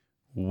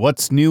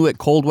What's new at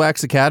Cold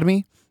Wax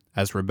Academy?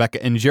 As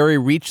Rebecca and Jerry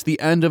reach the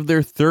end of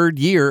their third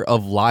year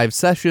of live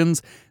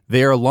sessions,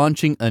 they are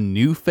launching a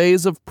new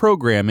phase of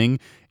programming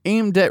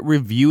aimed at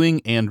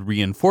reviewing and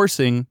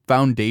reinforcing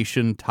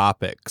foundation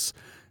topics,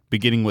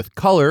 beginning with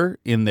color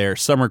in their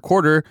summer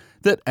quarter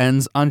that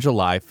ends on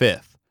July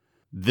 5th.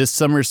 This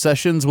summer's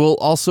sessions will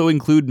also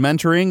include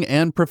mentoring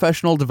and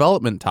professional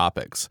development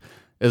topics,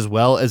 as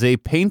well as a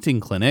painting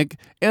clinic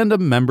and a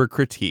member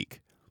critique.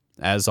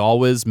 As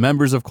always,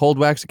 members of Cold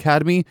Wax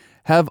Academy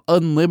have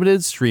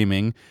unlimited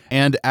streaming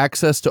and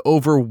access to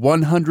over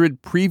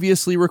 100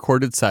 previously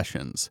recorded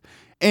sessions,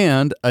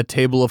 and a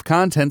table of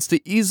contents to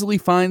easily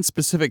find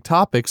specific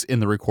topics in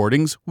the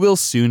recordings will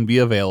soon be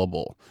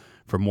available.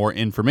 For more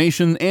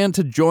information and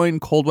to join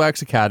Cold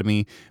Wax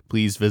Academy,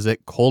 please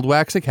visit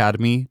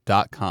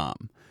coldwaxacademy.com.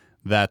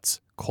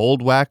 That's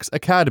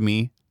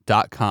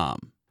coldwaxacademy.com.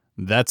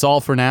 That's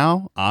all for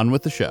now. On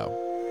with the show.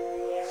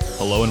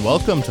 Hello and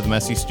welcome to the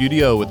Messy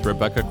Studio with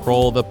Rebecca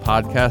Kroll, the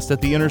podcast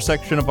at the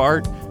intersection of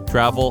art,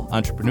 travel,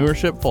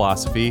 entrepreneurship,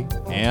 philosophy,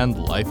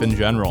 and life in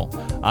general.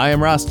 I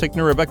am Ross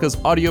Tickner, Rebecca's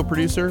audio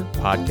producer,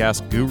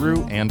 podcast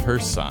guru, and her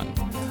son.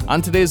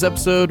 On today's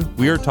episode,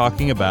 we are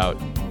talking about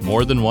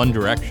more than one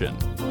direction.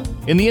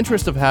 In the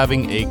interest of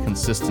having a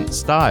consistent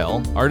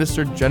style, artists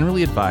are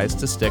generally advised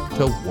to stick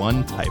to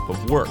one type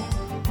of work,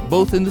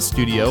 both in the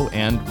studio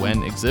and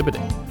when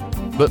exhibiting.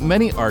 But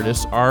many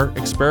artists are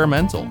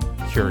experimental,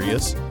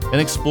 curious, and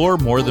explore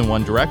more than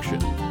one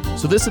direction,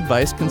 so this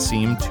advice can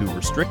seem too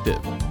restrictive.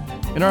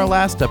 In our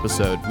last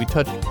episode, we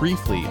touched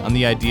briefly on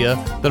the idea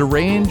that a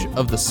range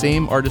of the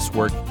same artist's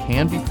work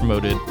can be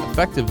promoted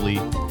effectively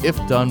if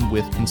done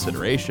with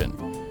consideration.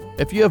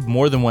 If you have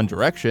more than one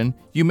direction,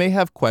 you may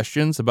have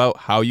questions about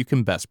how you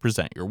can best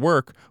present your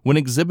work when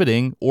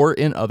exhibiting or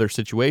in other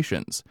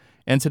situations.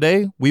 And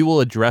today, we will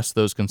address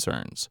those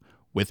concerns.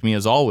 With me,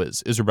 as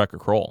always, is Rebecca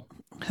Kroll.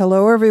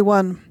 Hello,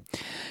 everyone.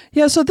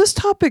 Yeah, so this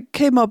topic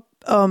came up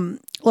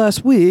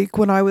last week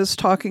when I was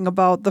talking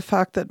about the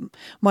fact that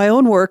my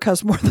own work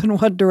has more than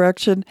one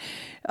direction,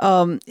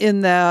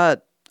 in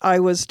that I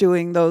was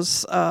doing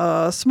those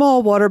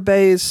small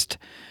water-based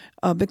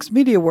mixed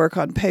media work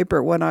on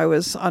paper when I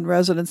was on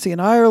residency in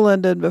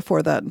Ireland and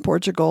before that in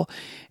Portugal.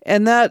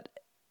 And that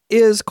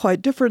is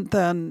quite different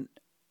than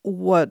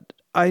what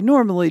I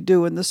normally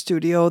do in the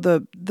studio,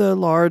 the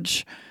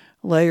large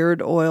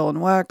layered oil and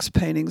wax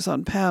paintings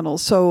on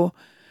panels. So,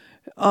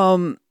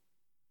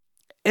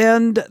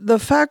 and the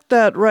fact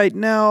that right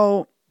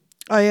now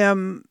I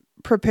am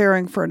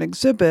preparing for an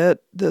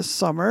exhibit this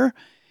summer,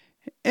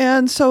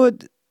 and so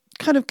it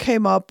kind of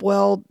came up,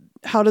 well,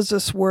 how does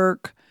this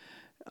work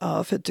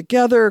fit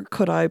together?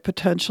 Could I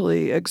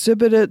potentially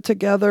exhibit it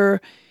together?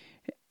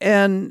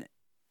 And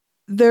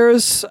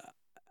that's,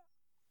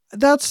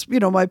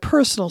 my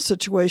personal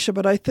situation,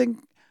 but I think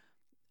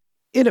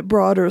in a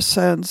broader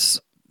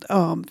sense,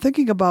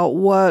 thinking about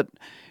what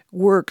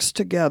works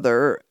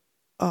together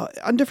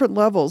on different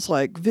levels,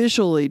 like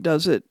visually,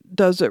 does it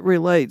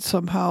relate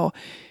somehow?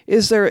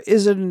 Is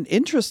it an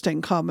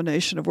interesting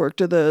combination of work?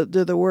 Do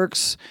the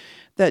works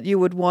that you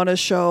would want to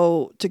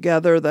show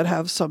together that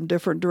have some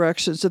different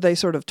directions, do they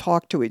sort of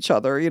talk to each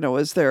other?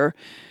 Is there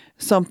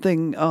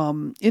something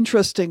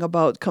interesting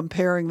about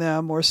comparing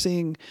them or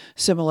seeing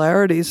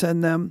similarities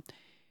in them?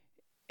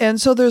 And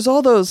so there's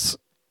all those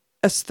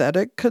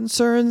aesthetic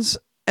concerns,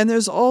 and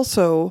there's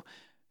also,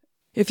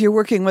 if you're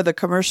working with a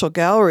commercial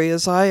gallery,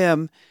 as I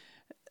am,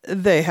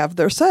 they have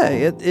their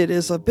say. It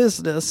is a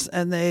business,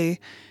 and they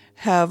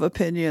have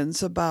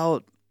opinions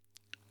about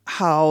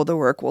how the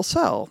work will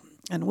sell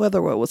and whether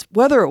it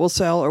will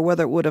sell or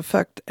whether it would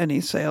affect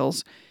any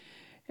sales.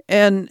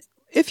 And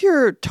if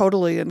you're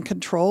totally in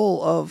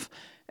control of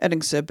an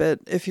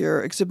exhibit, if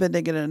you're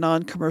exhibiting in a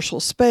non-commercial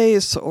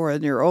space or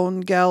in your own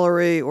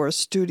gallery or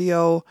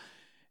studio,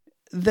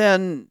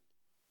 then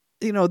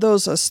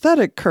those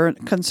aesthetic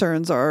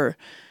concerns are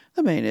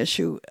the main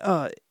issue.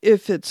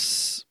 If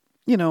it's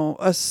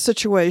a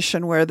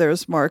situation where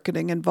there's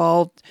marketing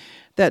involved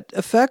that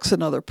affects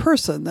another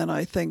person, then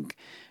I think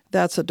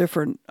that's a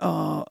different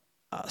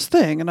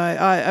thing. And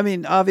I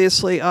mean,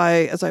 obviously,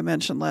 as I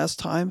mentioned last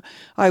time,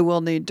 I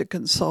will need to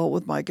consult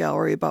with my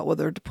gallery about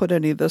whether to put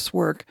any of this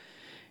work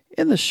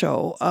in the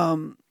show.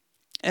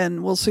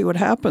 And we'll see what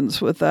happens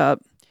with that.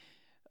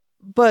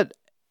 But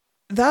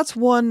that's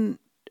one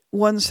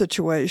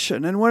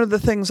situation. And one of the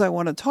things I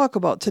want to talk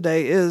about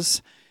today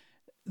is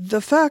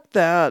the fact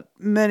that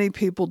many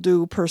people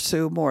do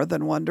pursue more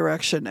than one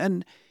direction.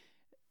 And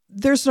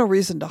there's no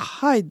reason to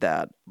hide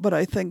that. But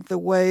I think the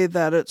way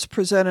that it's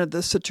presented,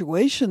 the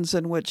situations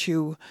in which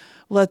you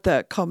let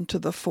that come to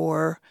the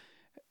fore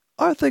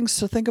are things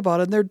to think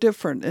about. And they're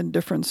different in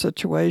different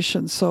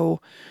situations. So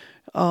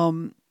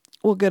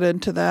we'll get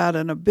into that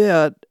in a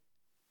bit.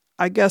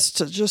 I guess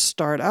to just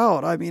start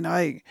out, I mean,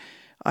 I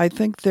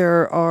think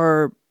there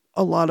are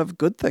a lot of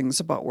good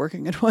things about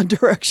working in one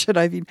direction.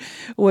 I mean,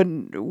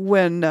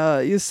 when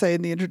you say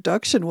in the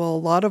introduction, well, a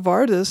lot of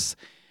artists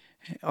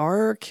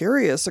are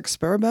curious,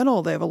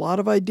 experimental. They have a lot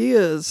of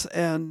ideas.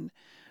 And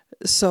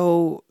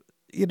so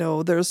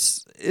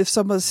if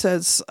someone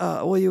says,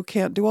 well, you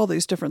can't do all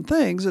these different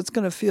things, it's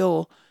going to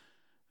feel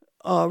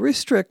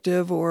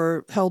restrictive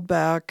or held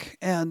back,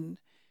 and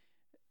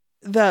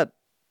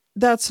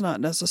that's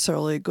not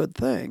necessarily a good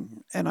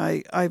thing. And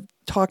I've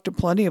talked to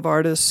plenty of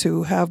artists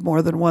who have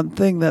more than one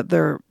thing that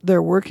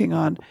they're working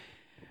on.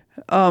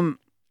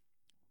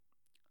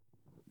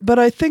 But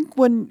I think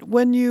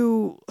when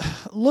you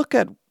look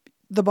at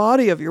the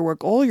body of your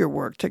work, all your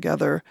work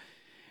together,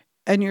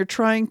 and you're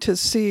trying to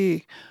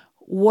see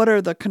what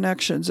are the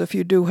connections if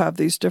you do have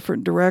these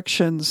different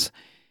directions,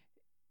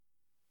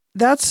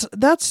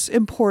 that's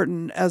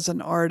important as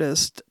an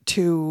artist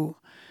to.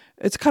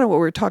 It's kind of what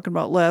we were talking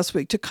about last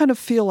week, to kind of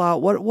feel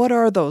out what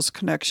are those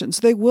connections.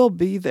 They will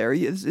be there.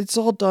 It's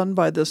all done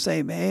by the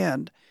same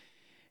hand.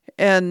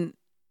 And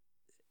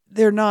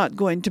they're not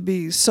going to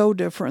be so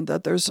different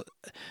that there's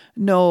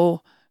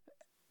no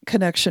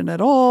connection at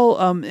all.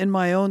 In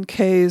my own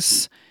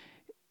case,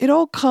 it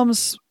all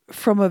comes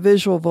from a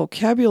visual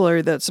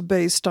vocabulary that's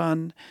based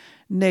on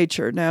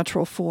nature,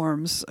 natural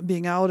forms,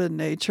 being out in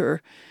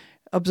nature,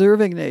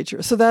 observing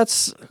nature. So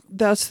that's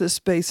this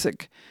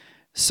basic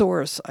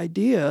source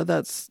idea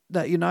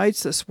that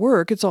unites this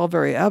work. It's all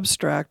very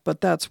abstract,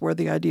 but that's where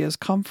the ideas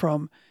come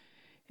from.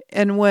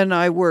 And when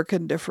I work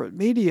in different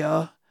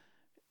media,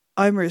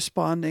 I'm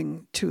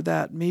responding to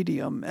that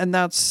medium. And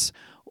that's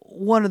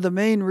one of the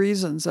main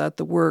reasons that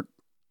the work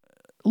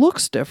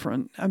looks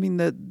different. I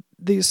mean,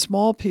 these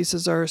small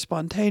pieces are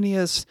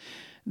spontaneous.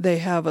 They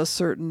have a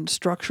certain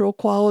structural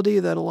quality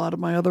that a lot of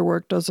my other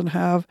work doesn't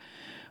have.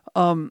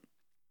 And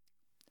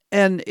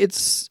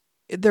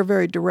they're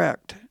very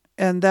direct.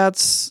 And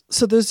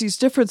so there's these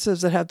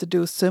differences that have to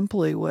do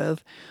simply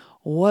with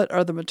what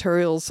are the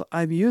materials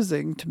I'm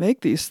using to make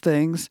these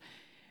things.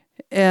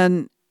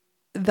 And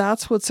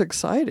that's what's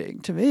exciting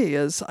to me,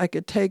 is I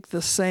could take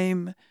the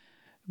same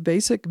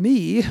basic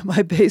me,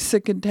 my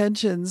basic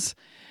intentions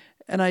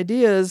and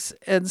ideas,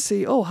 and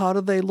see, how do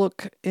they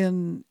look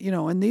in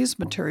these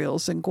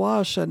materials, in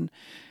gouache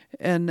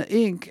and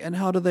ink, and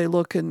how do they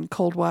look in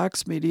cold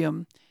wax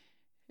medium?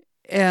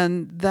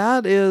 And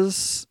that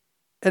is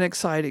an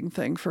exciting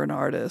thing for an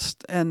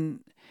artist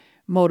and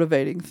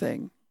motivating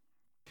thing.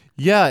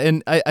 Yeah,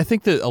 and I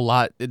think that a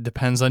lot, it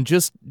depends on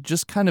just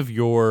kind of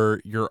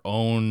your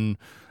own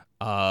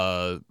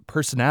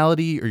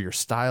personality or your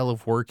style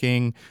of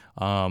working.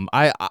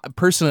 I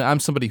personally, I'm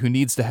somebody who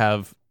needs to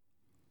have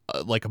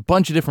like a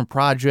bunch of different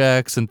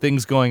projects and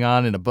things going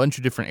on in a bunch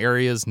of different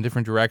areas and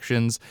different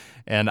directions,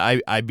 and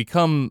I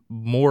become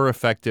more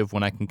effective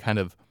when I can kind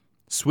of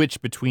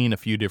switch between a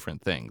few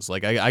different things.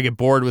 Like I get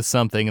bored with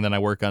something and then I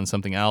work on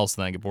something else,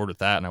 and then I get bored with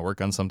that and I work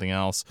on something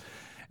else.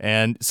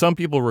 And some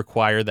people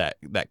require that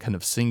kind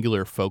of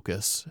singular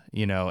focus,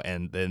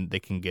 and then they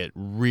can get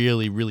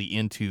really, really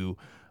into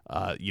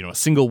a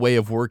single way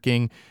of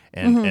working,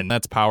 and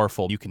that's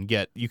powerful. You can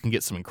get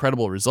some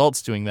incredible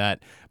results doing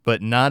that,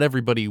 but not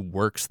everybody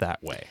works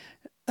that way.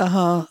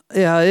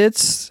 Yeah,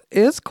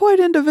 it's quite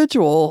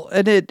individual,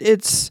 and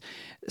it's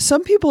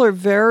some people are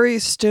very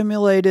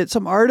stimulated.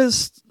 Some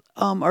artists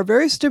are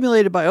very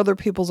stimulated by other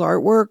people's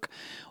artwork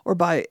or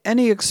by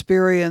any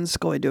experience,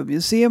 going to a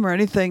museum or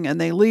anything,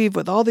 and they leave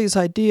with all these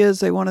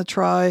ideas they want to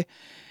try.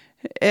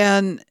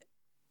 And,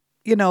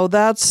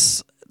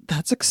 that's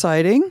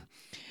exciting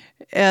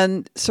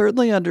and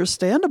certainly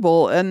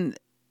understandable. And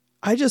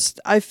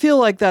I feel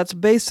like that's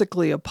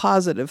basically a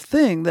positive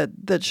thing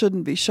that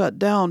shouldn't be shut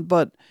down.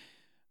 But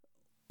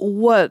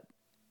what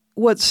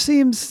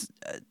seems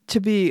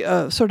to be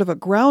a sort of a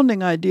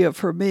grounding idea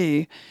for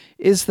me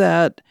is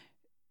that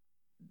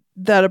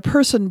a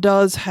person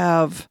does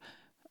have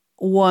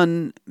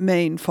one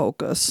main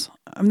focus.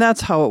 I mean,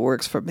 that's how it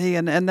works for me,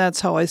 and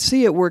that's how I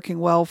see it working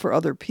well for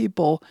other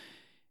people,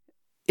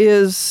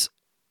 is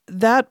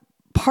that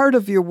part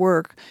of your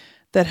work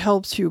that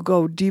helps you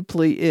go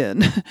deeply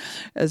in.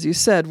 As you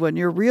said, when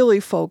you're really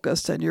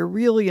focused and you're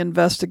really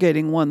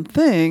investigating one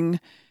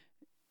thing,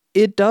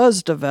 it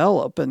does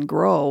develop and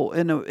grow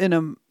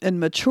and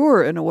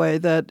mature in a way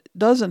that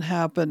doesn't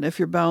happen if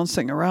you're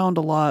bouncing around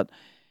a lot.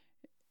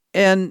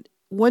 And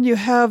when you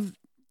have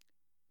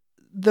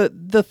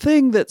the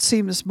thing that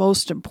seems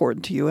most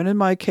important to you, and in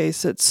my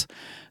case, it's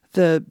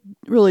the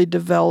really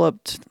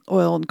developed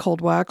oil and cold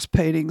wax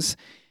paintings,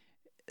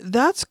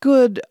 that's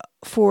good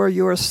for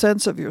your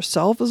sense of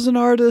yourself as an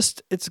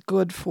artist. It's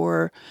good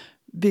for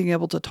being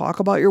able to talk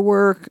about your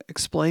work,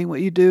 explain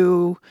what you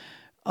do,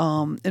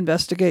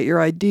 investigate your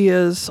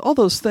ideas, all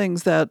those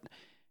things that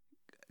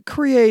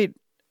create,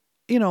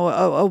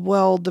 a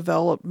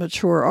well-developed,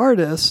 mature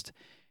artist.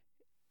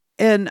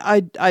 And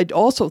I'd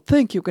also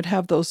think you could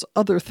have those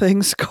other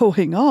things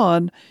going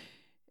on.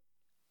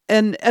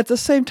 And at the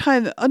same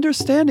time,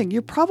 understanding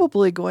you're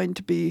probably going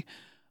to be,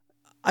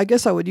 I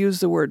guess I would use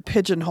the word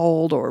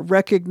pigeonholed or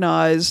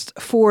recognized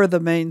for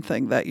the main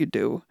thing that you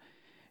do.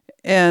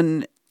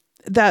 And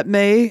that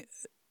may,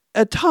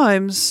 at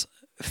times,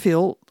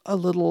 feel a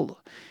little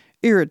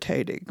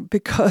irritating,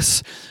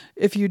 because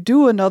if you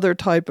do another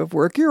type of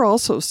work, you're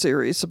also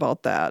serious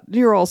about that.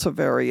 You're also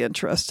very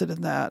interested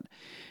in that.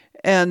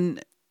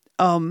 And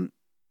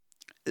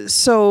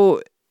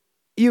So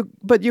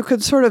but you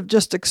could sort of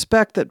just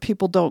expect that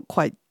people don't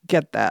quite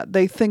get that.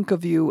 They think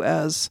of you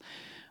as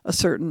a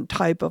certain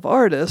type of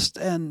artist,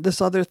 and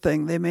this other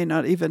thing they may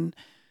not even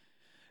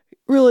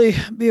really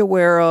be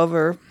aware of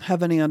or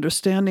have any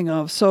understanding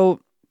of. So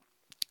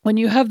when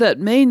you have that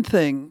main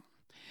thing,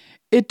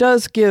 it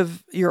does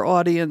give your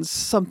audience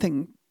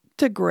something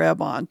to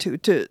grab onto,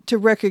 to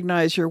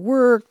recognize your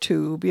work,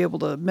 to be able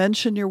to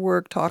mention your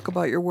work, talk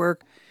about your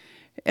work.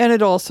 And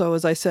it also,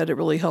 as I said, it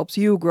really helps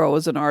you grow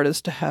as an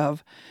artist to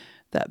have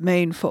that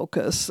main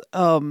focus.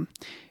 And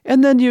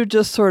then you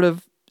just sort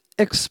of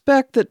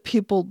expect that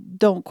people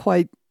don't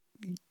quite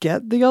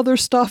get the other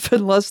stuff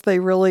unless they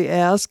really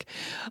ask.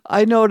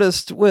 I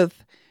noticed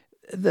with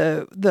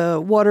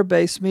the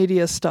water-based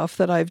media stuff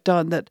that I've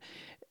done that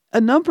a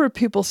number of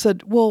people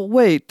said, well,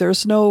 wait,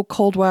 there's no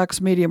cold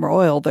wax, medium, or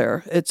oil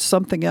there. It's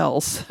something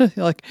else.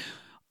 Like,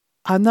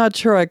 I'm not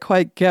sure I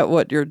quite get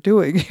what you're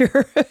doing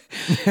here.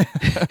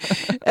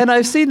 And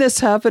I've seen this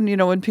happen,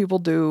 when people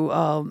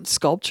do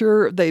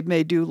sculpture, they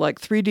may do like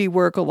 3D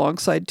work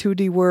alongside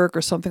 2D work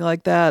or something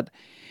like that.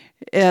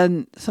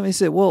 And somebody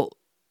said, well,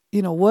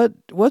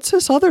 what's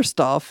this other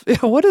stuff?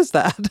 What is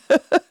that?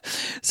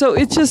 So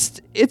it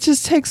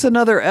just takes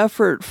another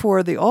effort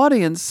for the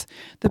audience,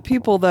 the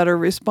people that are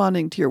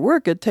responding to your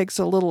work. It takes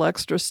a little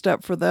extra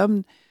step for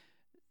them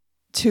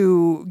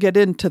to get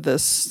into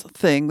this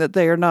thing that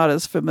they are not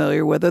as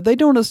familiar with, or they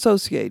don't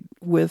associate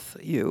with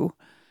you.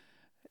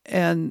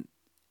 And,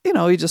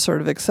 you just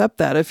sort of accept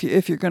that if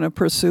you're going to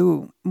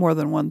pursue more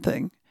than one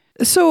thing.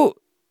 So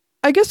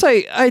I guess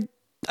I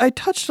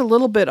touched a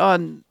little bit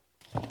on,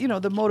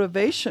 the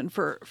motivation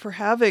for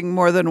having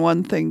more than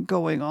one thing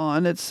going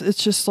on. It's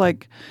just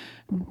like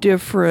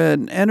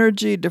different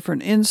energy,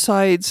 different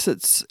insights.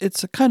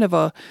 It's a kind of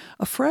a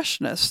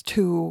freshness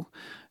to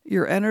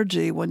your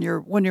energy when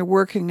you're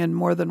working in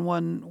more than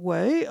one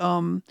way.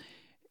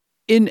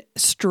 In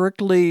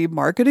strictly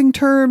marketing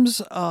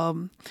terms,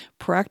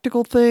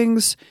 practical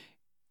things,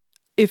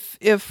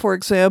 if for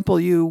example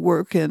you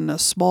work in a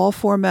small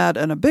format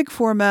and a big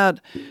format,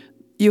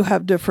 you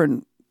have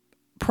different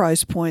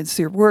price points.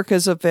 Your work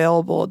is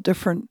available at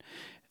different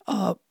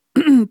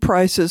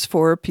prices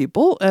for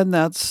people, and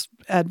that's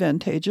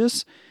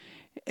advantageous.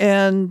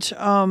 And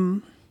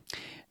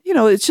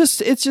it's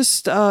just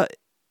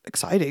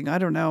exciting. I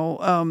don't know.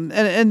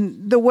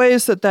 And the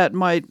ways that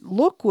might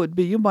look would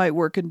be, you might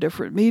work in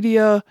different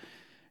media.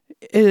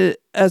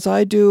 As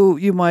I do,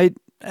 you might,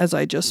 as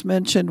I just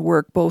mentioned,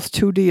 work both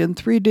 2D and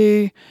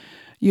 3D.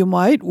 You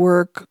might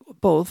work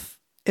both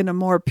in a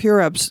more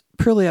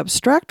purely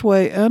abstract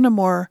way and a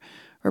more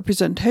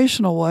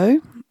representational way.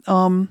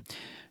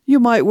 You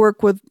might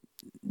work with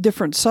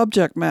different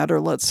subject matter.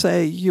 Let's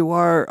say you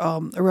are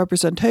a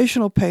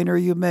representational painter.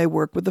 You may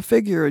work with the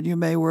figure, and you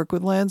may work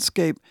with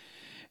landscape.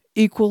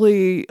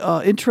 Equally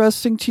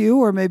interesting to you,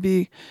 or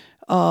maybe,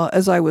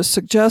 as I was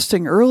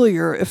suggesting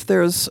earlier, if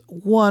there's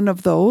one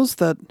of those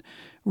that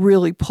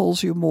really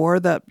pulls you more,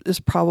 that is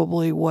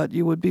probably what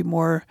you would be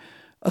more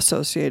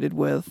associated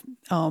with.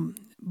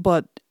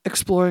 But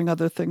exploring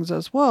other things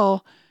as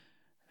well.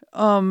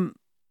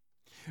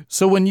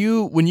 So when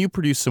you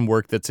produce some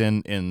work that's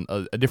in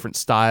a different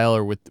style,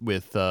 or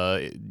with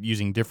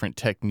using different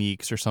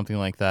techniques or something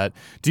like that,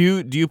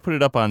 do you put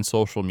it up on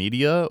social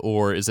media,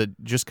 or is it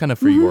just kind of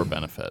for your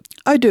benefit?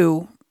 I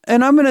do,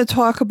 and I'm going to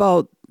talk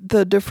about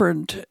the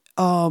different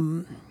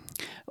venues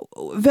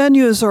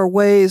or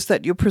ways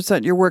that you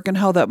present your work and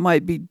how that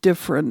might be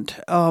different.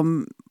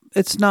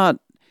 It's not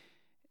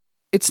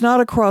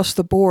across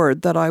the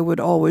board that I would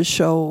always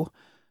show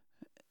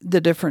the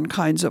different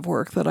kinds of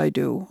work that I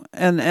do.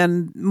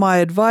 And my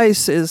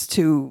advice is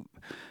to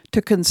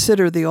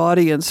consider the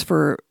audience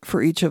for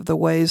each of the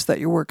ways that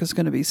your work is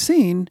going to be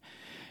seen.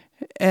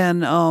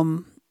 And,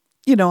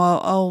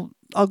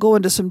 I'll go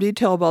into some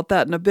detail about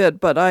that in a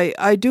bit, but I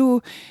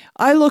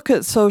look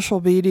at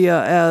social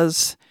media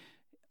as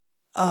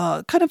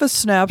kind of a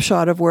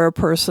snapshot of where a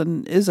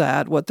person is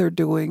at, what they're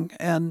doing.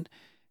 And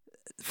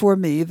for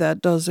me,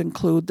 that does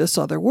include this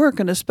other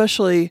work. And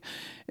especially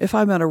if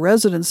I'm at a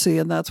residency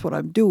and that's what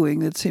I'm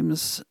doing, it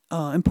seems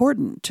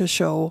important to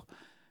show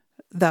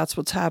that's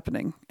what's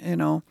happening,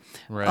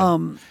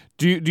 Right.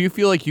 Do you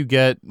feel like you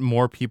get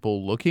more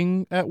people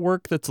looking at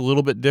work that's a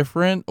little bit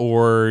different,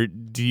 or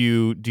do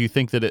you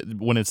think that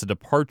when it's a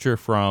departure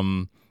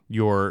from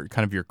your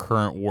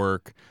current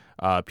work,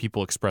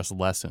 people express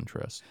less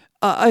interest?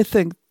 I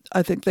think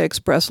they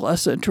express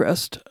less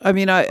interest. I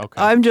mean, Okay.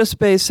 I'm just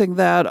basing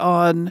that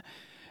on,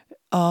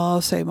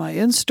 say, my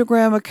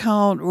Instagram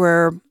account,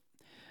 where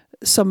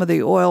some of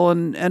the oil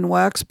and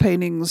wax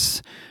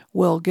paintings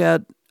will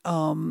get,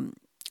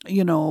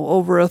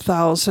 over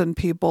 1,000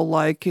 people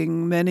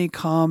liking, many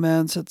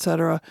comments,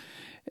 etc.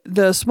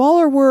 The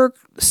smaller work,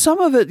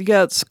 some of it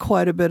gets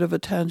quite a bit of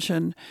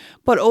attention,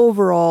 but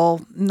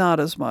overall,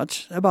 not as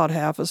much, about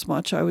half as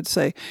much, I would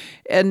say.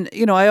 And,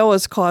 I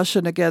always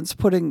caution against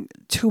putting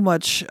too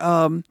much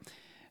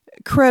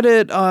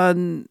credit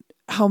on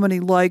how many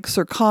likes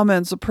or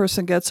comments a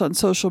person gets on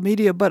social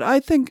media, but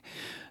I think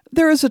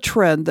there is a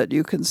trend that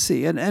you can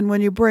see. And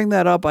when you bring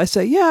that up, I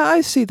say, yeah,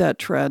 I see that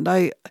trend.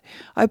 I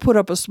put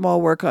up a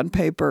small work on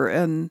paper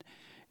and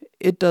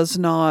it does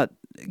not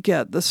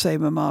get the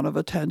same amount of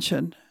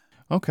attention.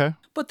 Okay.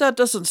 But that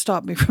doesn't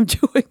stop me from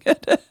doing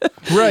it.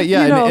 Right,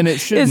 yeah, and it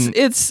shouldn't.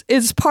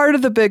 It's part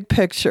of the big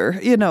picture,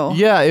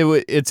 Yeah,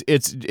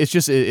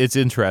 it's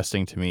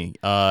interesting to me.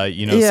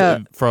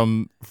 So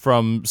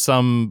from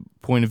some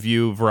point of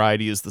view,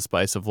 variety is the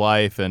spice of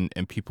life, and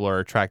people are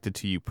attracted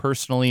to you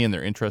personally, and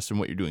they're interested in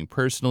what you're doing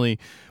personally.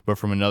 But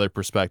from another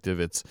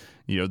perspective, it's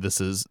this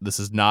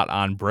is not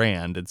on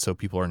brand, and so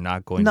people are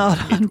not going not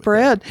to on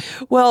brand.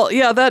 Well,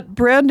 yeah, that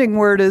branding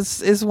word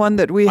is one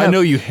that we have. I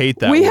know you hate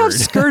that. We word. have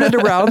skirted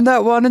around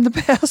that one in the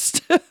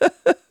past.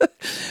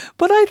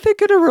 But I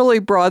think in a really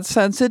broad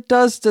sense, it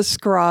does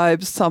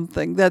describe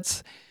something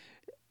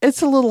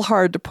it's a little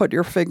hard to put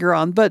your finger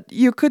on, but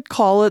you could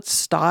call it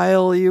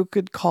style, you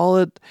could call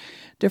it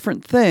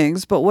different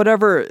things, but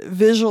whatever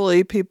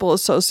visually people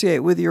associate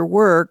with your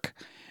work,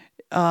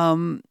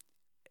 in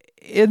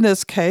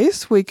this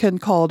case, we can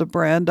call it a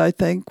brand, I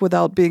think,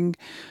 without being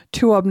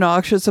too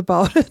obnoxious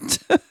about it.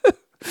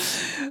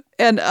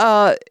 And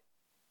I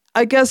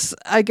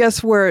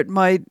guess where it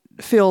might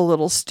feel a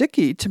little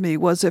sticky to me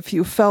was if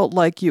you felt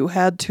like you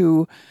had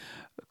to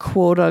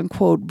quote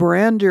unquote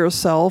brand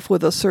yourself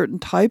with a certain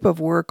type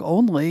of work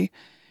only.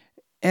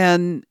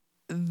 And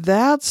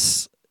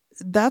that's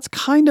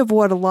kind of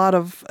what a lot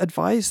of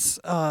advice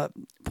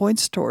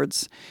points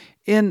towards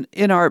in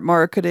art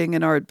marketing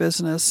and art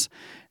business,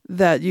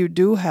 that you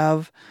do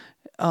have,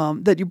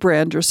 that you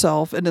brand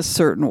yourself in a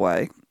certain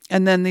way.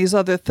 And then these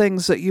other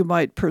things that you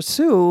might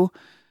pursue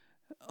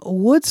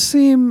would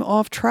seem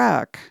off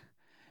track.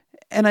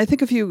 And I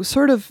think if you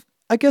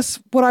I guess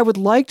what I would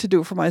like to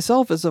do for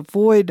myself is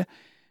avoid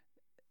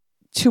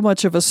too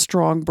much of a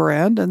strong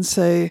brand and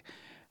say,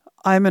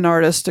 I'm an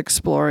artist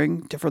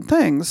exploring different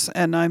things.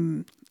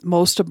 And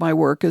most of my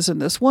work is in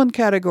this one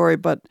category,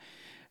 but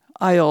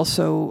I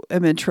also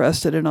am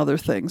interested in other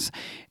things.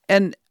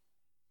 And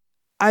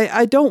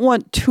I don't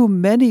want too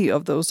many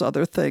of those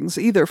other things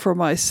either for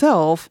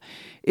myself.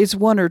 It's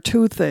one or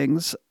two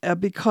things,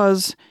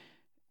 because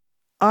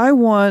I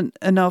want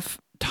enough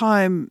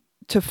time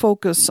to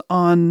focus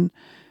on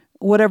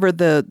whatever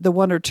the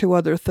one or two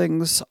other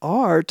things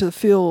are to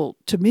feel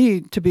to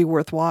me to be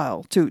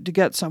worthwhile, to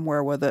get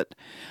somewhere with it.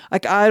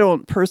 Like, I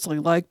don't personally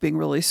like being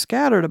really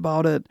scattered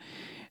about it.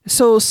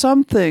 So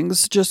some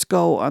things just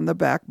go on the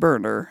back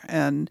burner.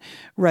 And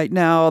right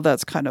now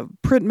that's kind of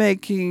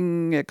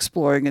printmaking,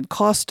 exploring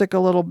encaustic a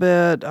little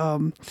bit.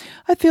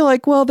 I feel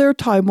like, well, their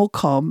time will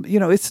come.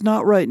 It's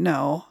not right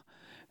now.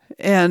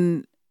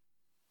 And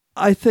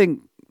I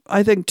think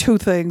two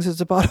things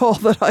is about all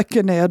that I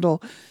can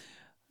handle.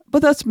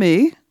 But that's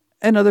me,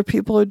 and other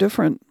people are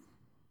different.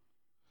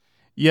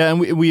 Yeah, and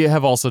we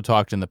have also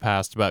talked in the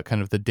past about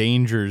kind of the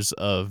dangers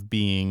of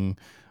being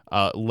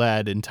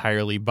led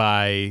entirely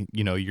by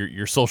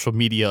your social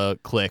media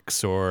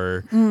clicks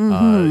or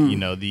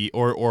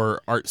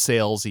or art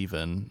sales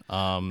even.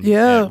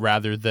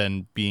 Rather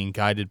than being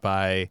guided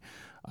by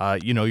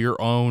your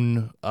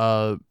own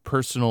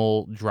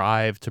personal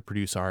drive to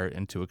produce art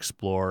and to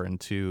explore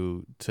and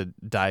to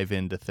dive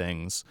into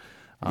things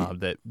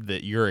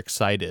that you're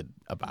excited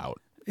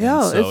about.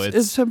 Yeah, so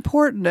it's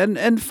important.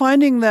 And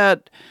finding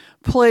that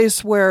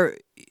place where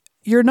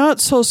you're not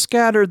so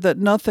scattered that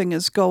nothing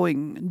is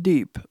going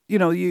deep.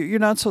 You're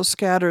not so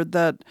scattered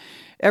that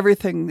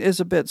everything is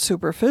a bit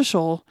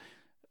superficial,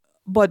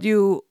 but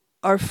you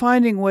are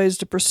finding ways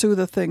to pursue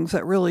the things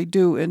that really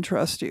do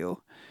interest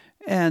you.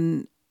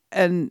 And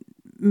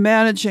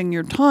managing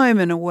your time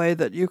in a way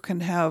that you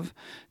can have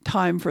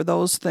time for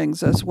those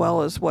things as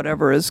well as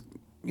whatever is,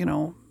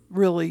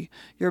 really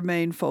your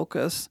main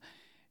focus.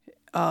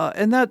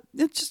 And that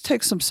it just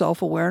takes some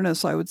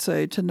self-awareness, I would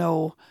say, to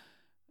know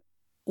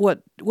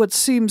what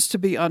seems to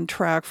be on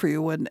track for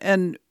you.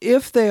 And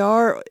if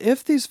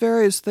these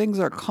various things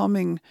are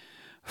coming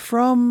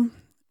from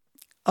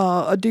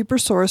a deeper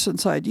source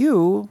inside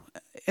you,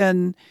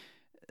 and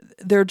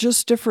they're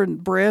just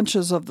different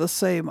branches of the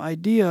same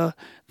idea,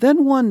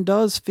 then one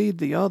does feed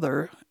the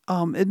other.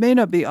 It may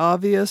not be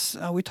obvious.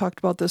 We talked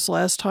about this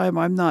last time.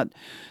 I'm not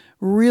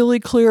really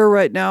clear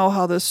right now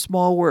how this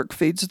small work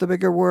feeds the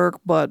bigger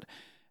work, but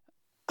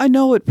I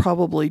know it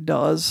probably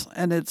does.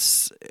 And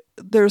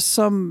there's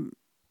some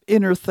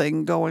inner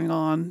thing going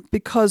on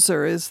because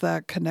there is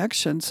that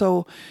connection.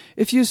 So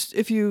if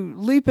you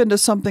leap into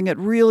something that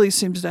really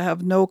seems to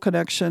have no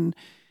connection,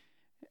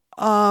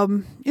 I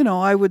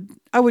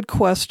would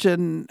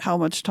question how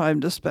much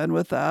time to spend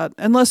with that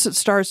unless it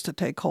starts to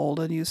take hold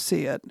and you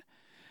see it.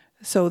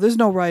 So there's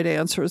no right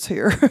answers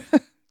here.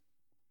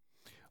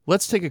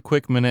 Let's take a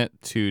quick minute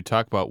to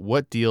talk about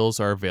what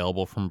deals are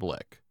available from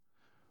Blick.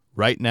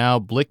 Right now,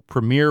 Blick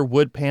Premier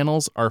wood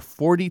panels are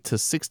 40 to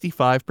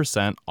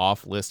 65%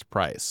 off list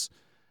price.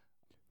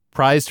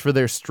 Prized for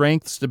their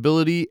strength,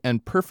 stability,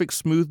 and perfect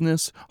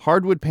smoothness,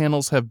 hardwood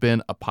panels have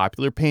been a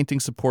popular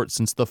painting support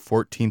since the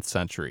 14th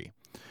century.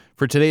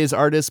 For today's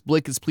artists,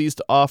 Blick is pleased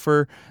to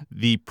offer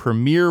the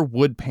Premier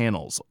wood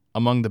panels,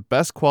 among the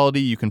best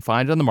quality you can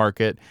find on the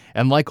market,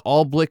 and like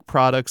all Blick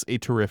products, a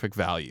terrific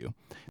value.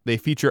 They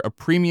feature a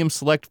premium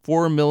select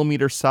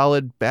 4mm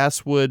solid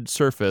basswood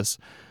surface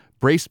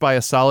braced by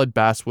a solid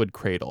basswood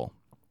cradle.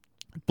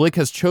 Blick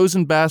has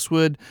chosen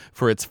basswood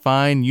for its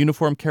fine,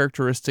 uniform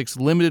characteristics,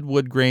 limited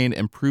wood grain,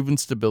 and proven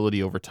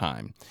stability over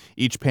time.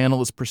 Each panel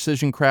is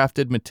precision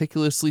crafted,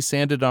 meticulously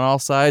sanded on all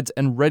sides,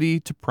 and ready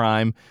to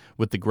prime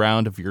with the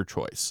ground of your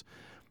choice.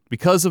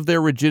 Because of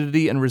their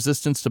rigidity and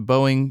resistance to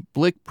bowing,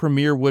 Blick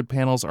Premier wood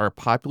panels are a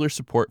popular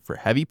support for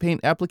heavy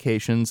paint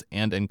applications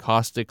and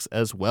encaustics,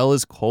 as well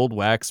as cold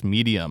wax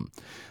medium.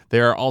 They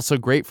are also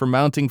great for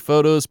mounting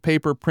photos,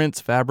 paper, prints,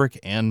 fabric,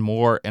 and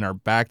more, and are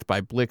backed by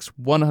Blick's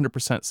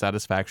 100%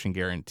 satisfaction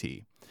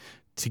guarantee.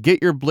 To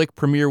get your Blick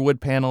Premier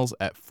wood panels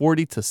at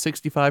 40 to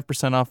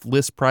 65% off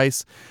list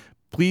price,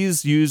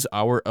 please use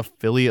our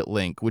affiliate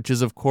link, which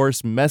is, of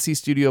course,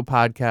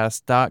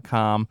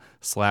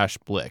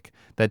 messystudiopodcast.com/Blick.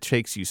 That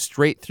takes you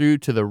straight through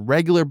to the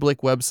regular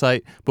Blick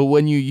website, but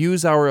when you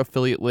use our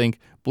affiliate link,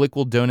 Blick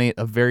will donate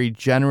a very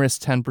generous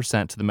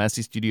 10% to the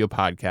Messy Studio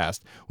Podcast,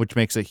 which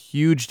makes a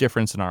huge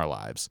difference in our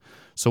lives.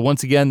 So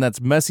once again, that's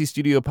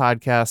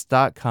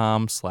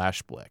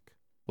messystudiopodcast.com/Blick.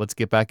 Let's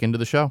get back into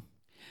the show.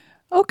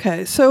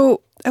 Okay,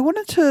 so I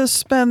wanted to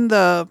spend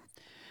the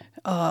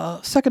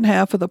second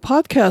half of the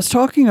podcast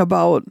talking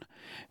about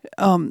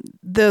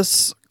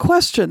this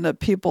question that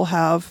people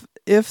have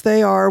if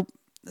they are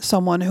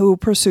someone who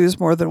pursues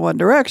more than one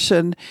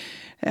direction.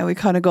 And we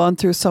kind of gone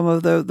through some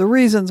of the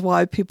reasons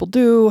why people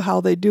do,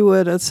 how they do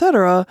it,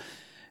 etc.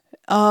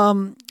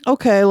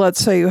 Okay, let's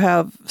say you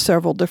have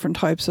several different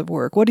types of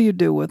work. What do you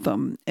do with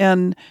them?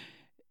 And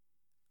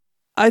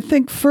I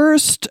think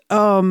first,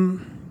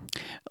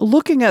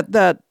 looking at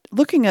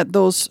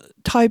those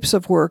types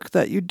of work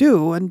that you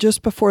do, and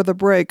just before the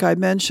break, I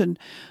mentioned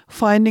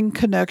finding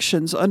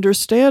connections,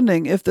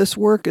 understanding if this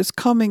work is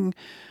coming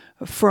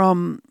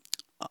from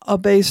a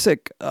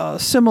basic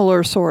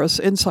similar source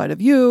inside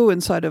of you, in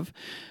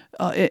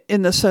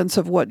the sense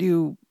of what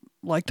you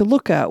like to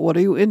look at, what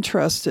are you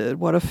interested,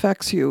 what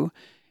affects you.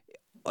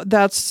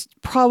 That's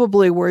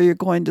probably where you're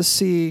going to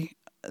see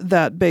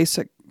that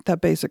basic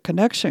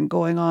connection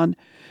going on.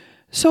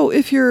 So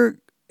if you're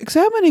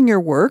examining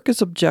your work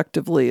as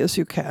objectively as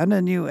you can,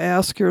 and you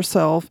ask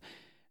yourself,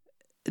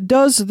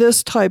 does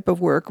this type of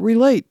work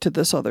relate to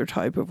this other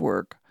type of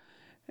work?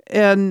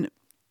 And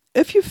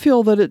if you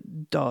feel that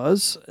it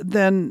does,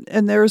 then,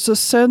 and there's a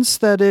sense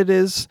that it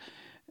is,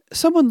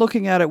 someone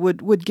looking at it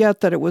would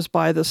get that it was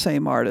by the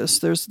same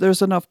artist.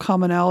 There's enough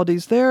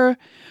commonalities there.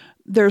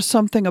 There's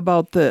something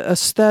about the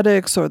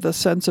aesthetics or the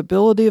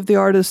sensibility of the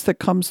artist that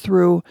comes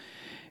through,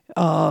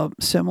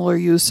 similar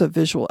use of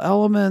visual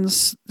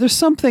elements. There's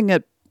something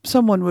that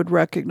someone would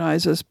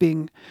recognize as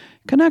being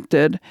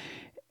connected.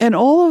 And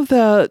all of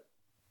that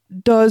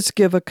does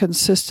give a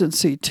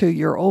consistency to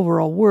your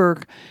overall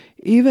work,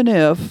 even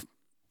if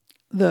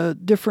the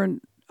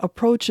different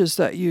approaches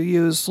that you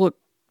use look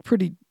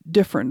pretty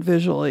different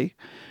visually.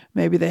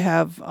 Maybe they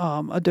have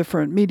a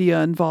different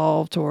media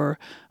involved or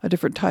a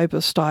different type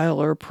of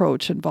style or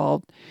approach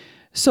involved.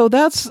 So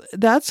that's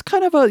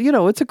kind of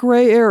it's a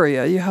gray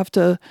area. You have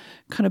to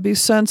kind of be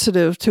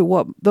sensitive to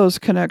what those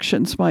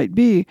connections might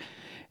be.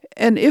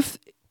 And if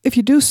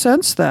you do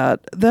sense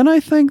that, then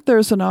I think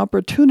there's an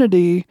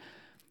opportunity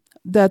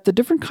that the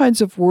different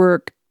kinds of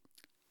work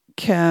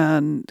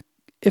can,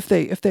 if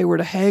they were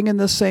to hang in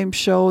the same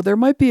show, there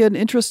might be an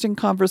interesting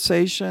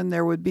conversation.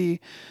 There would be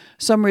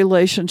some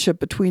relationship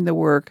between the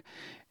work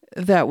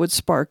that would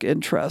spark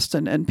interest,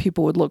 and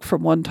people would look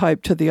from one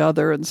type to the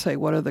other and say,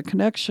 what are the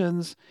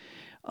connections?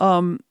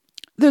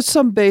 There's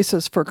some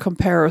basis for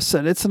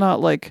comparison. It's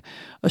not like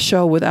a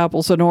show with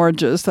apples and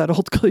oranges, that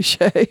old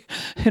cliche.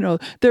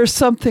 There's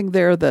something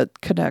there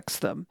that connects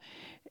them.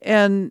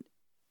 And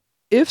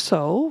if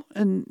so,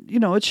 and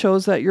it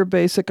shows that your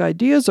basic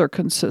ideas are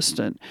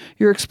consistent.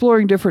 You're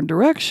exploring different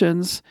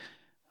directions,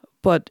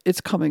 but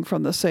it's coming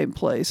from the same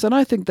place. And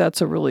I think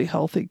that's a really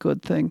healthy,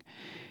 good thing.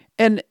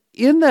 And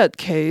in that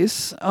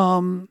case,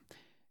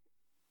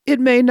 it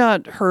may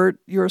not hurt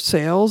your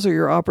sales or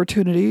your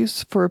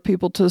opportunities for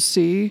people to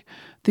see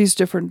these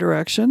different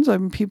directions. I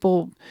mean,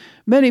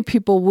 many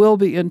people will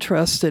be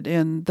interested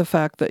in the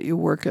fact that you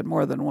work in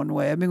more than one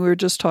way. I mean, we were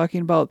just talking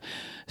about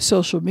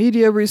social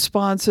media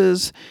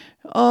responses.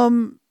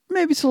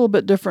 Maybe it's a little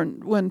bit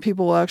different when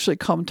people will actually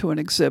come to an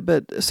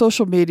exhibit.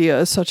 Social media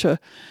is such a,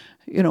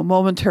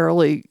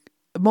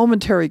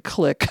 momentary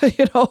click,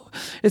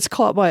 it's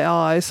caught my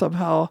eye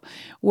somehow.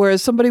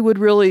 Whereas somebody would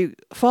really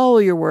follow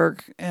your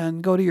work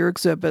and go to your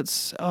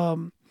exhibits,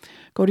 go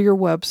to your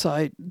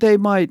website. They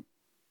might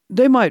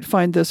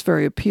find this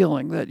very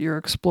appealing that you're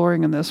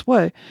exploring in this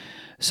way.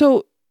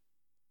 So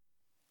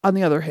on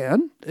the other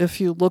hand,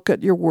 if you look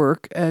at your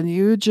work and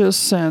you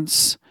just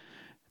sense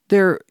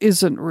there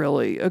isn't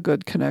really a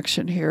good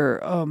connection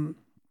here,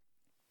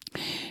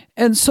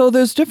 and so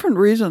there's different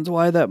reasons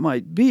why that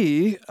might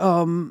be.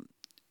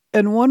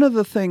 And one of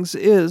the things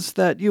is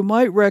that you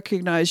might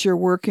recognize you're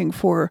working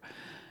for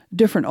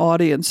different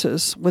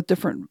audiences with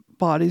different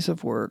bodies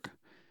of work.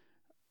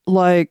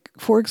 Like,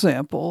 for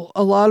example,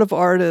 a lot of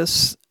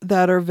artists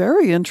that are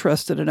very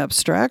interested in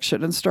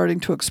abstraction and starting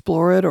to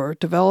explore it or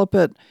develop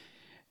it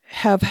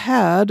have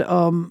had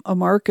a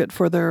market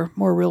for their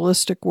more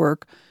realistic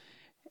work,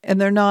 and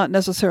they're not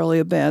necessarily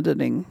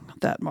abandoning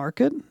that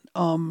market.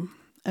 And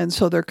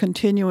so they're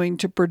continuing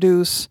to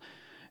produce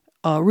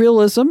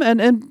realism,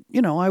 and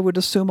I would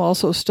assume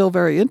also still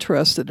very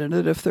interested in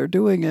it if they're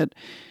doing it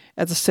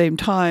at the same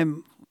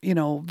time.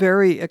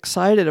 Very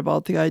excited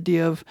about the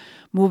idea of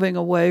moving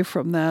away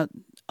from that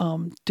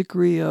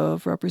degree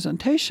of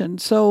representation.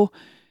 So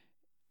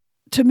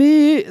to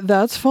me,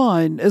 that's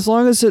fine as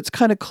long as it's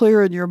kind of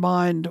clear in your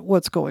mind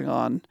what's going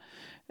on.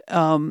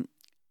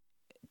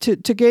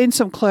 To gain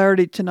some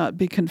clarity, to not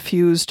be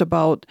confused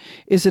about,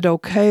 is it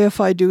okay if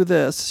I do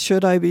this?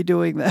 Should I be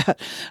doing that?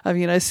 I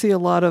mean, I see a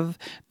lot of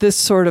this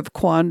sort of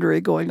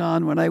quandary going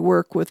on when I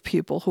work with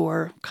people who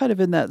are kind of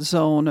in that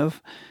zone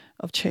of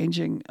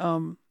changing.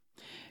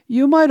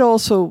 You might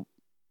also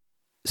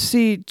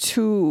see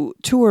two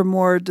or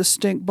more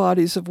distinct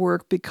bodies of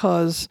work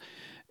because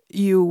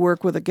you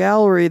work with a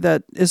gallery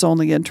that is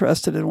only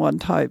interested in one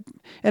type.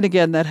 And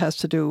again, that has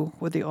to do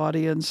with the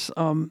audience.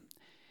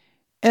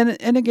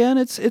 And again,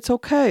 it's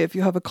okay if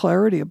you have a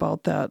clarity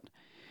about that.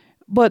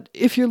 But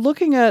if you're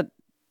looking at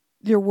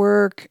your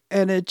work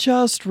and it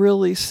just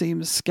really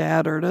seems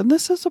scattered, and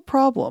this is a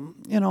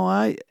problem,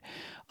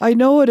 I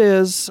know it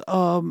is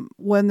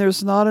when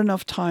there's not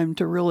enough time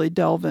to really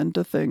delve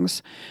into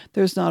things,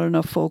 there's not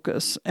enough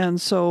focus.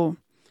 And so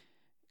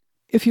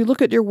if you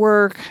look at your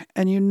work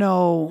and you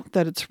know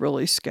that it's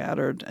really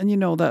scattered, and you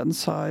know that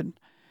inside,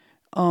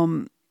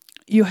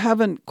 you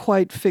haven't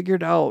quite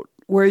figured out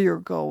where you're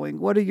going,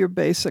 what are your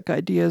basic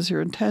ideas,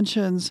 your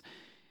intentions,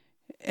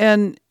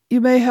 and you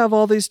may have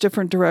all these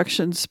different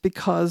directions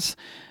because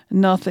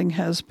nothing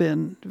has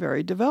been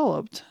very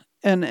developed.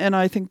 And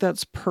I think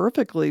that's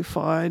perfectly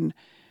fine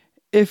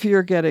if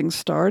you're getting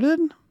started.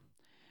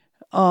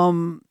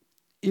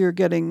 You're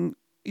gathering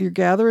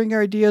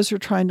your ideas, you're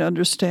trying to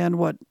understand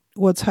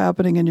what's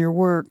happening in your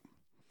work.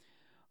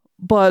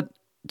 But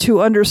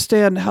to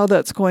understand how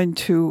that's going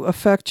to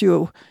affect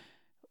you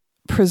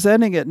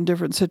presenting it in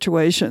different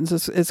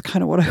situations is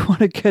kind of what I want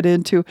to get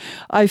into.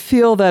 I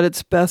feel that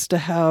it's best to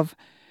have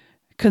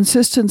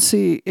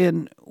consistency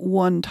in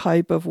one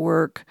type of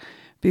work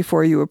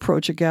before you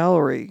approach a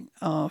gallery,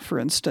 for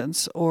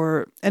instance,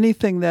 or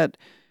anything that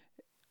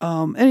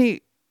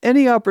any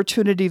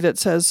opportunity that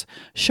says,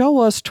 show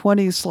us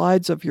 20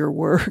 slides of your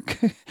work.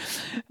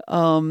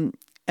 And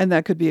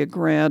that could be a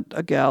grant,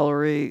 a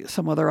gallery,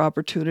 some other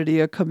opportunity,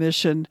 a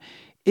commission.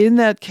 In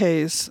that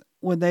case,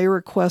 when they're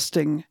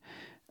requesting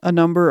a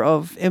number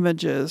of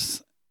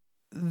images,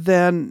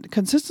 then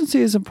consistency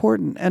is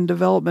important and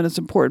development is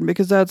important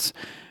because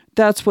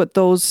that's what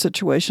those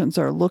situations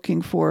are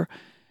looking for.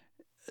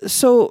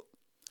 So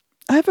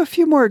I have a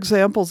few more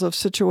examples of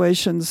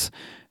situations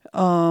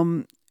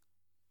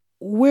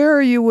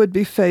where you would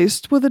be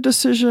faced with a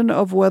decision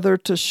of whether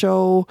to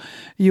show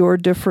your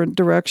different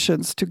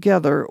directions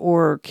together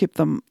or keep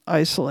them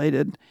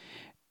isolated.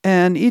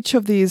 And each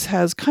of these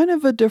has kind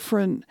of a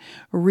different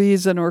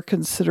reason or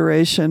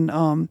consideration.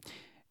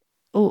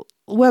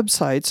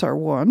 Websites are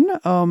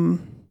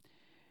one.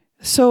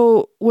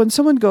 So when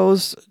someone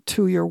goes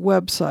to your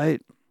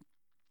website,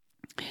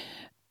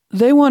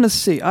 they want to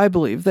see, I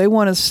believe, they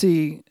want to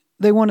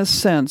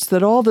sense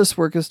that all this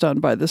work is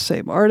done by the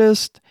same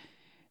artist.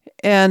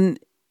 And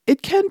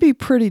it can be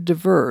pretty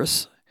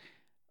diverse,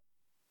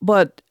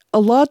 but a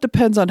lot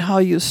depends on how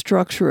you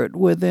structure it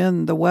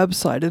within the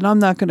website. And I'm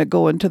not going to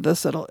go into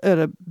this at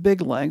a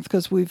big length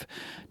because we've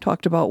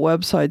talked about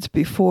websites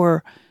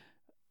before.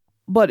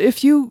 But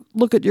if you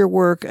look at your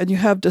work and you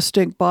have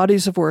distinct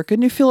bodies of work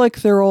and you feel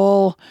like they're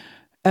all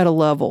at a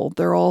level,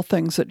 they're all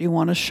things that you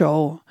want to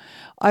show,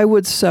 I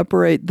would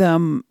separate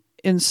them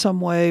in some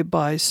way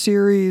by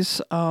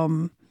series,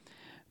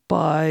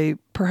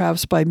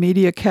 perhaps by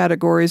media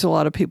categories. A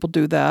lot of people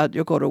do that.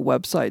 You'll go to a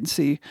website and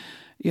see,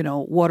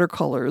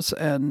 watercolors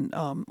and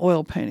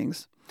oil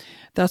paintings.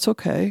 That's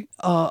okay.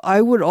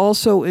 I would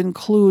also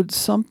include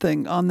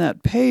something on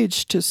that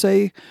page to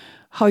say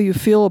how you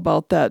feel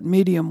about that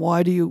medium.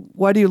 Why do you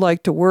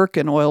like to work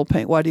in oil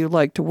paint? Why do you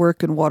like to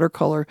work in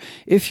watercolor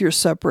if you're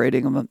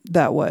separating them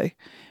that way?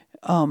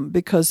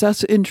 Because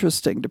that's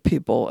interesting to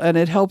people, and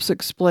it helps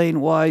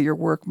explain why your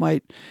work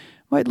might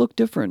look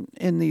different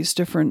in these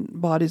different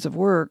bodies of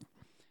work.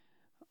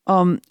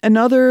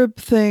 Another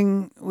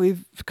thing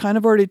we've kind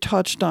of already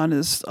touched on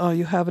is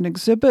you have an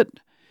exhibit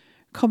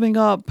coming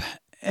up,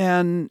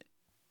 and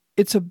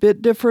it's a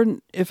bit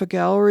different if a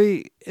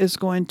gallery is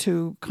going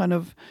to kind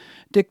of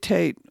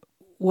dictate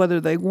whether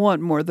they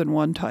want more than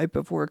one type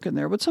of work in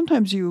there. But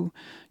sometimes you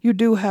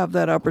do have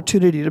that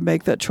opportunity to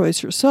make that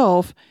choice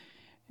yourself.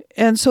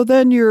 And so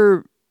then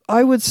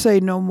I would say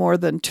no more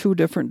than two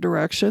different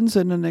directions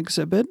in an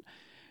exhibit.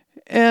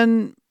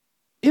 And,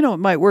 it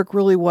might work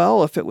really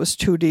well if it was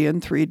 2D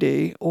and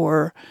 3D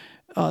or,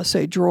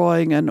 say,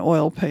 drawing and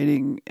oil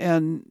painting.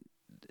 And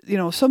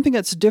something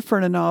that's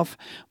different enough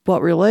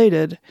but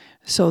related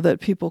so that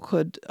people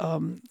could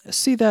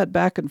see that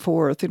back and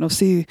forth,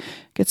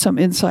 get some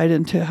insight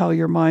into how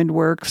your mind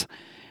works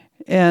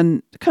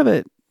and kind of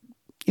a,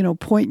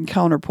 point and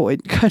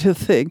counterpoint kind of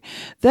thing.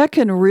 That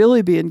can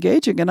really be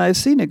engaging. And I've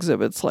seen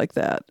exhibits like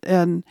that.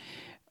 And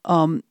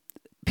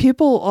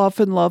people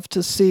often love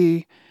to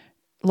see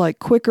like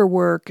quicker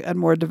work and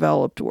more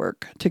developed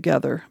work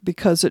together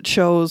because it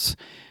shows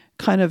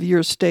kind of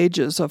your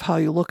stages of how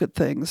you look at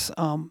things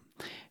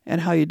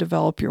and how you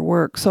develop your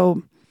work.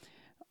 So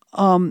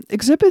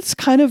exhibits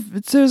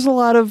there's a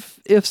lot of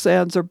ifs,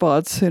 ands, or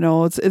buts. It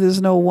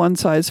is no one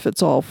size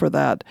fits all for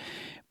that.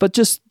 But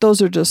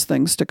those are just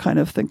things to kind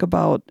of think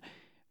about.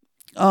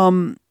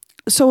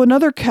 So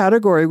another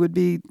category would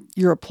be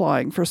you're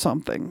applying for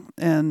something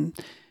and,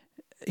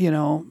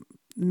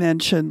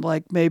 mention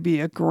like maybe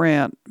a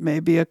grant,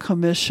 maybe a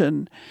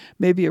commission,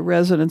 maybe a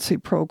residency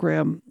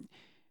program.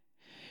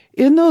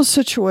 In those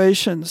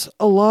situations,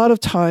 a lot of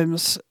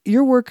times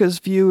your work is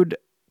viewed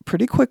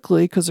pretty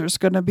quickly because there's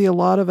going to be a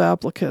lot of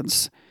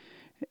applicants.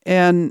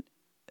 And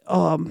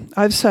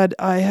I've said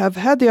I have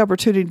had the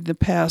opportunity in the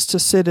past to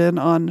sit in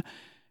on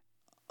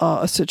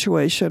a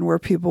situation where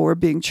people were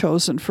being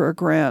chosen for a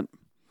grant.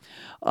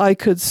 I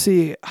could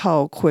see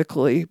how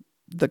quickly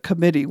the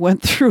committee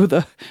went through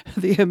the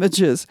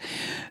images.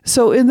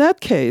 So in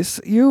that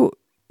case, you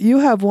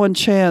have one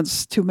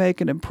chance to make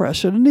an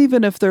impression. And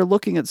even if they're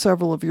looking at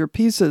several of your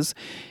pieces,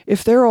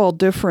 if they're all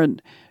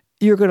different,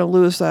 you're going to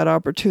lose that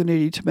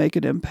opportunity to make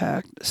an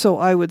impact. So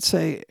I would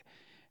say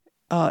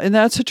in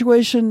that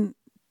situation,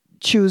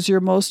 choose your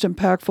most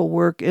impactful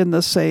work in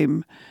the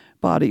same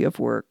body of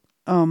work.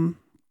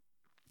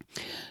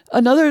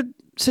 Another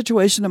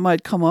situation that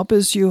might come up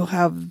is you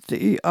have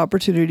the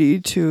opportunity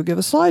to give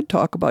a slide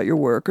talk about your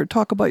work or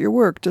talk about your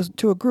work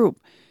to a group.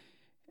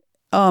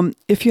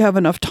 If you have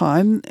enough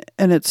time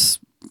and it's,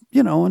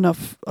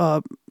 enough,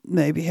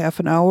 maybe half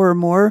an hour or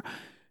more,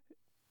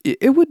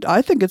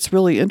 I think it's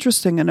really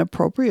interesting and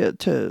appropriate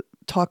to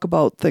talk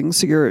about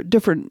things, your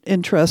different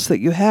interests that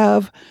you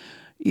have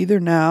either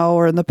now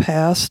or in the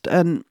past.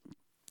 And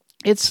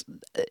it's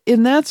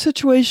in that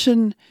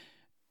situation,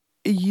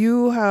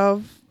 you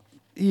have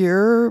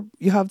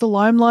the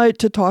limelight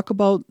to talk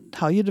about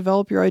how you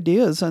develop your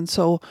ideas. And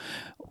so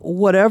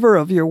whatever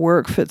of your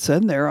work fits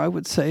in there, I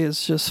would say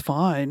is just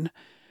fine.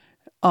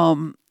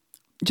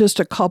 Just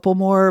a couple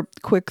more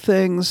quick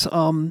things.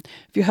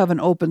 If you have an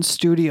open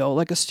studio,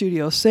 like a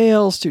studio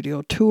sale,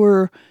 studio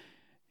tour,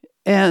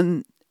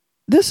 and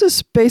this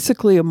is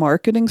basically a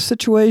marketing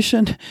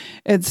situation.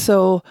 And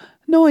so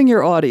knowing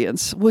your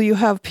audience, will you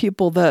have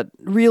people that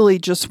really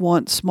just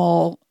want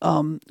small,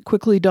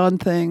 quickly done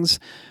things?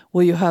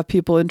 Will you have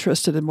people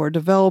interested in more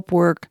developed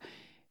work?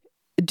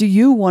 Do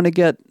you want to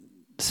get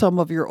some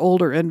of your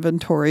older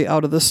inventory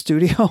out of the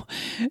studio?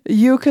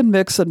 You can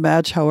mix and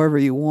match however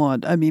you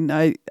want. I mean,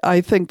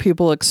 I think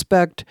people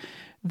expect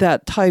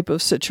that type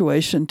of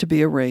situation to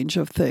be a range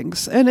of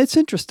things. And it's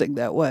interesting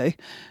that way,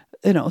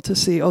 to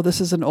see, this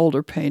is an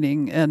older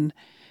painting. And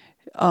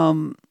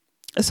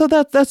so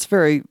that's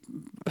very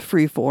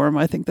free form.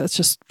 I think that's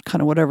just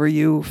kind of whatever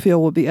you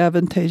feel will be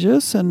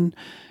advantageous and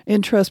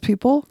interest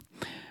people.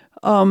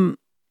 And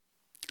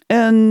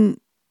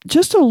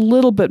just a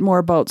little bit more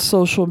about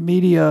social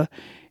media.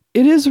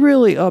 It is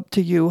really up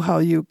to you how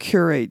you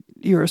curate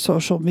your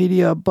social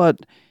media, but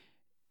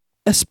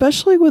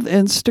especially with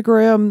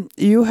Instagram,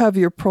 you have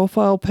your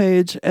profile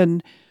page,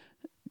 and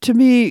to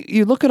me,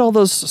 you look at all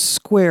those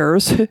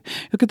squares,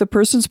 look at the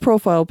person's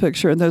profile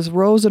picture, and there's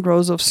rows and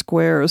rows of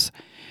squares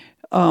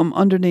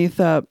underneath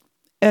that.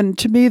 And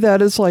to me,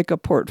 that is like a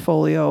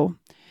portfolio.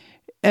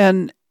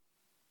 And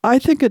I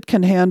think it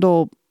can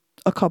handle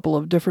a couple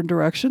of different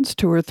directions,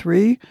 2 or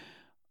 3.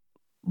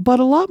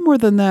 But a lot more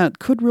than that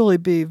could really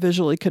be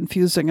visually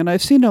confusing. And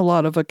I've seen a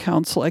lot of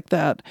accounts like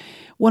that.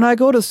 When I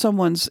go to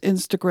someone's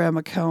Instagram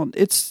account,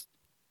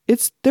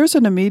 there's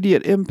an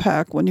immediate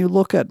impact when you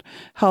look at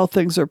how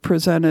things are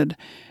presented.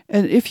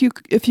 And if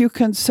you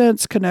can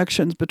sense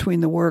connections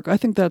between the work, I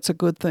think that's a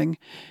good thing.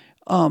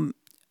 A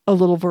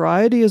little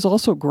variety is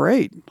also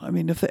great. I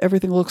mean, if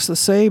everything looks the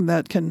same,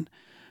 that can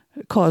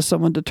cause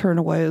someone to turn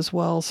away as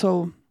well.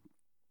 So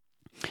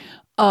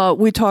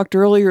we talked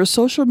earlier,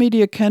 social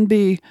media can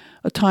be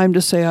a time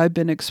to say, I've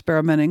been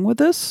experimenting with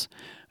this,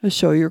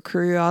 show your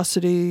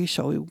curiosity,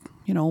 show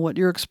what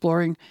you're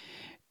exploring.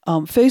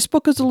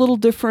 Facebook is a little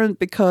different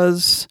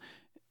because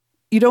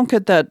you don't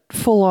get that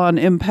full-on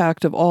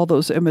impact of all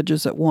those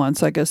images at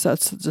once. I guess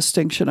that's the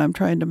distinction I'm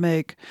trying to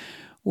make.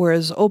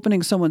 Whereas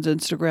opening someone's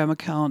Instagram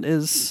account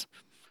is,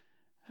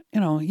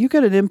 you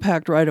get an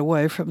impact right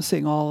away from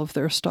seeing all of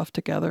their stuff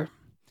together.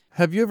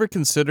 Have you ever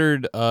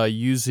considered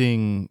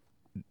using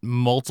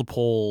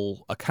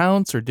multiple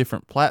accounts or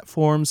different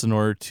platforms in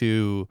order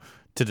to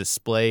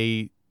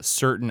display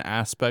certain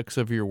aspects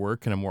of your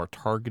work in a more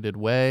targeted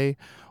way,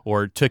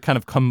 or to kind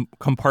of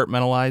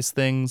compartmentalize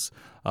things?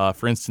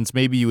 For instance,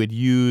 maybe you would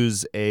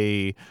use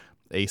a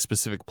a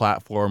specific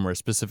platform or a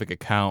specific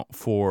account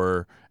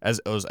for as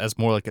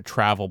more like a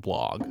travel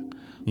blog,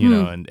 you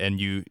know, and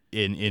you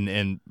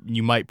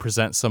you might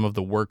present some of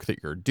the work that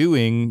you're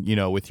doing, you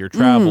know, with your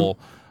travel,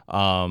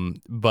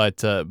 but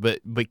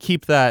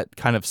keep that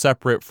kind of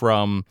separate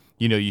from,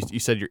 you know, you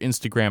said your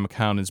Instagram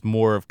account is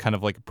more of kind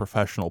of like a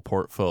professional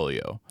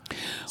portfolio.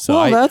 So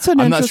well,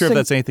 I'm not sure if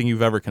that's anything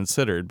you've ever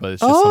considered, but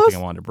it's just something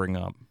I wanted to bring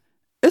up.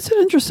 It's an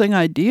interesting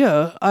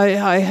idea.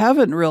 I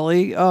haven't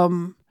really.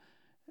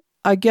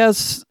 I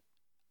guess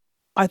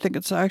I think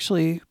it's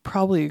actually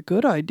probably a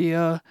good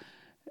idea.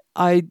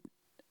 I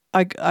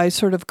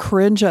sort of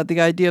cringe at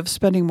the idea of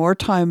spending more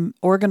time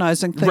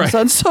organizing things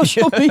on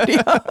social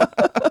media.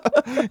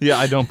 Yeah,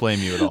 I don't blame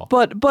you at all.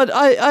 But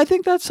I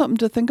think that's something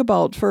to think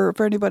about for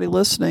anybody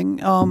listening,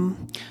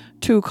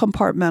 to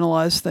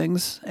compartmentalize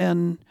things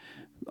and.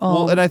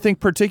 Well, and I think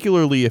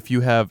particularly if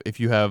you have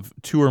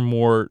two or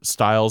more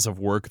styles of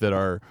work that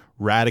are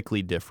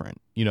radically different,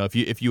 you know,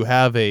 if you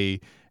have an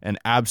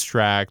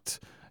abstract,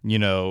 you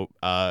know,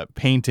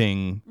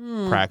 painting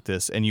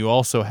practice, and you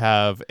also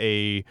have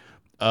a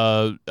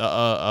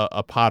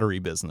pottery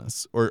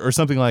business or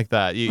something like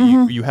that,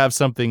 you have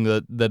something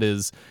that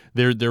is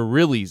they're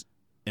really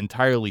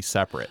entirely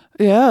separate.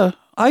 Yeah,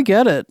 I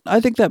get it. I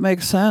think that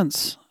makes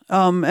sense.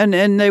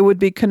 And they would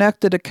be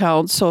connected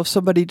accounts, so if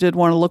somebody did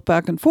want to look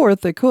back and forth,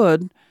 they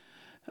could.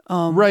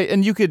 Right,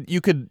 and you could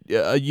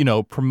you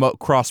know,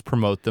 cross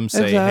promote them.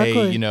 Say, exactly.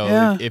 Hey, you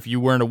know, if you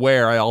weren't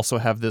aware, I also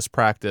have this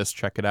practice.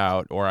 Check it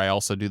out, or I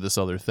also do this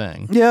other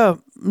thing. Yeah,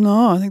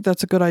 no, I think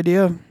that's a good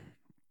idea.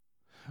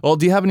 Well,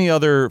 do you have any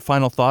other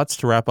final thoughts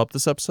to wrap up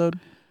this episode?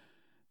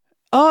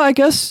 I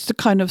guess to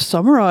kind of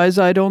summarize,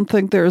 I don't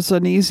think there's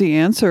an easy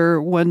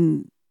answer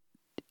when,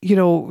 you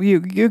know,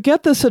 you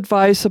get this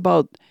advice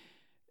about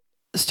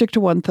stick to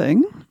one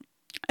thing.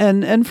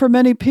 And for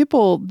many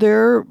people,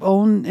 their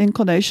own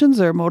inclinations,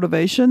 their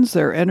motivations,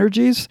 their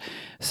energies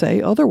say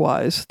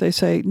otherwise. They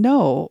say,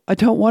 no, I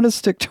don't want to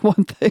stick to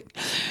one thing.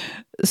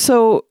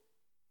 So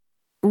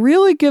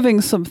really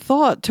giving some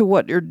thought to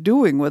what you're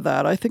doing with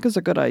that, I think is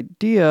a good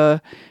idea.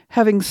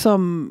 Having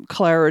some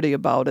clarity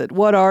about it.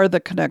 What are the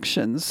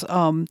connections?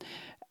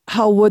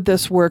 How would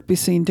this work be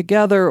seen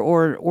together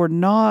or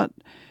not?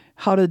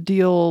 How to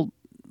deal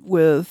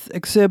with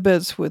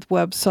exhibits, with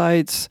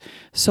websites,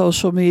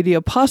 social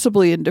media,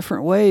 possibly in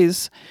different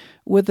ways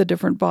with the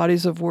different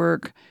bodies of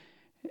work.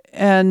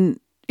 And,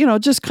 you know,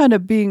 just kind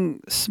of being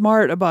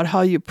smart about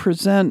how you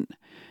present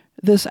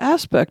this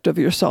aspect of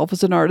yourself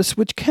as an artist,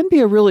 which can be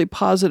a really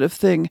positive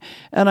thing.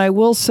 And I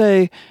will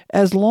say,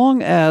 as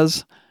long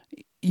as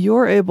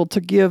you're able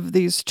to give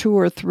these 2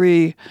 or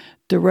 3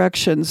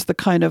 directions, the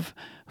kind of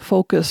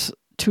focus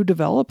to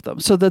develop them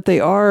so that they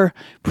are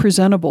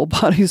presentable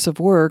bodies of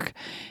work.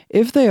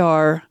 If they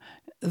are,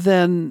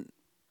 then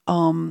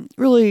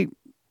really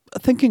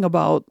thinking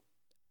about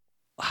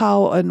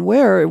how and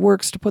where it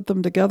works to put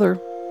them together.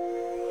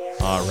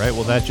 All right,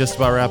 well, that just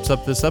about wraps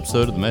up this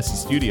episode of The Messy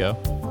Studio.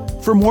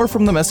 For more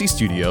from The Messy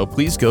Studio,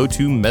 please go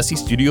to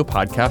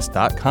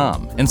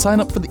messystudiopodcast.com and sign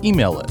up for the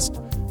email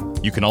list.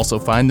 You can also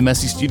find The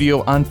Messy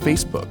Studio on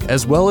Facebook,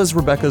 as well as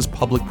Rebecca's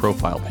public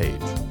profile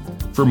page.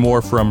 For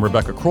more from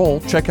Rebecca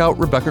Kroll, check out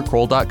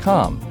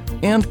RebeccaKroll.com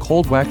and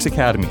Cold Wax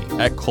Academy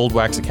at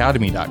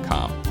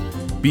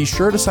coldwaxacademy.com. Be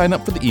sure to sign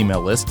up for the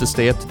email list to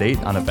stay up to date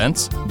on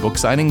events, book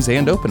signings,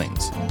 and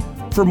openings.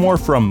 For more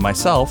from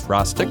myself,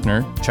 Ross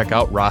Tickner, check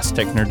out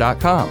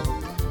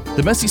rosstickner.com.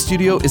 The Messy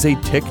Studio is a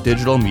Tick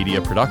Digital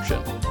Media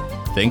production.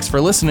 Thanks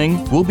for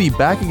listening. We'll be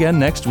back again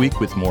next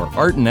week with more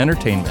art and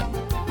entertainment.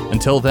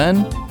 Until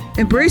then,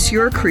 embrace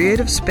your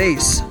creative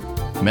space,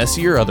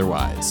 messy or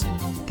otherwise.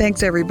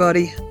 Thanks,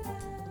 everybody.